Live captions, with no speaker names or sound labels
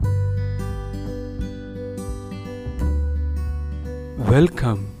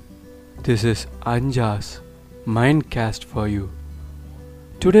Welcome. This is Anja's Mindcast for you.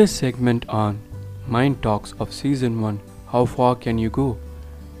 Today's segment on Mind Talks of Season 1, How Far Can You Go?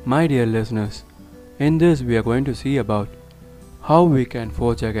 My dear listeners, in this we are going to see about how we can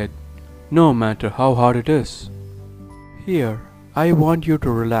forge ahead no matter how hard it is. Here, I want you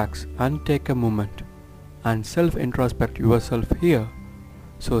to relax and take a moment and self-introspect yourself here.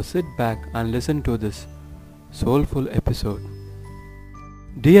 So sit back and listen to this soulful episode.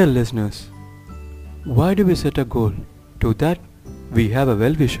 Dear listeners, why do we set a goal? To that, we have a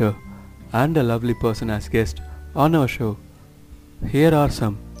well-wisher and a lovely person as guest on our show. Here are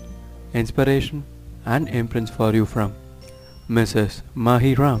some inspiration and imprints for you from Mrs.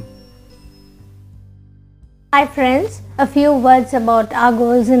 Mahesh Ram. Hi friends, a few words about our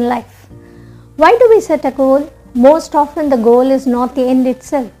goals in life. Why do we set a goal? Most often the goal is not the end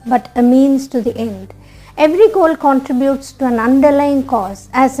itself, but a means to the end. Every goal contributes to an underlying cause.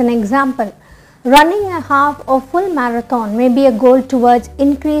 As an example, running a half or full marathon may be a goal towards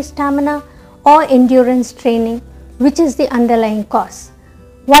increased stamina or endurance training, which is the underlying cause.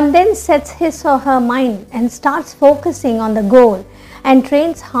 One then sets his or her mind and starts focusing on the goal and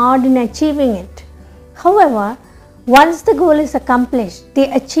trains hard in achieving it. However, once the goal is accomplished,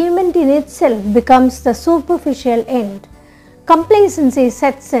 the achievement in itself becomes the superficial end. Complacency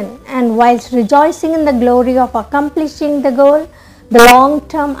sets in, and whilst rejoicing in the glory of accomplishing the goal, the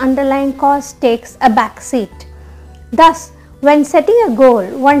long-term underlying cause takes a back seat. Thus, when setting a goal,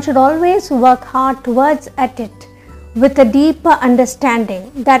 one should always work hard towards it with a deeper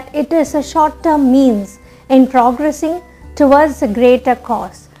understanding that it is a short-term means in progressing towards a greater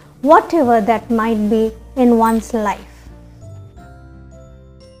cause, whatever that might be in one's life.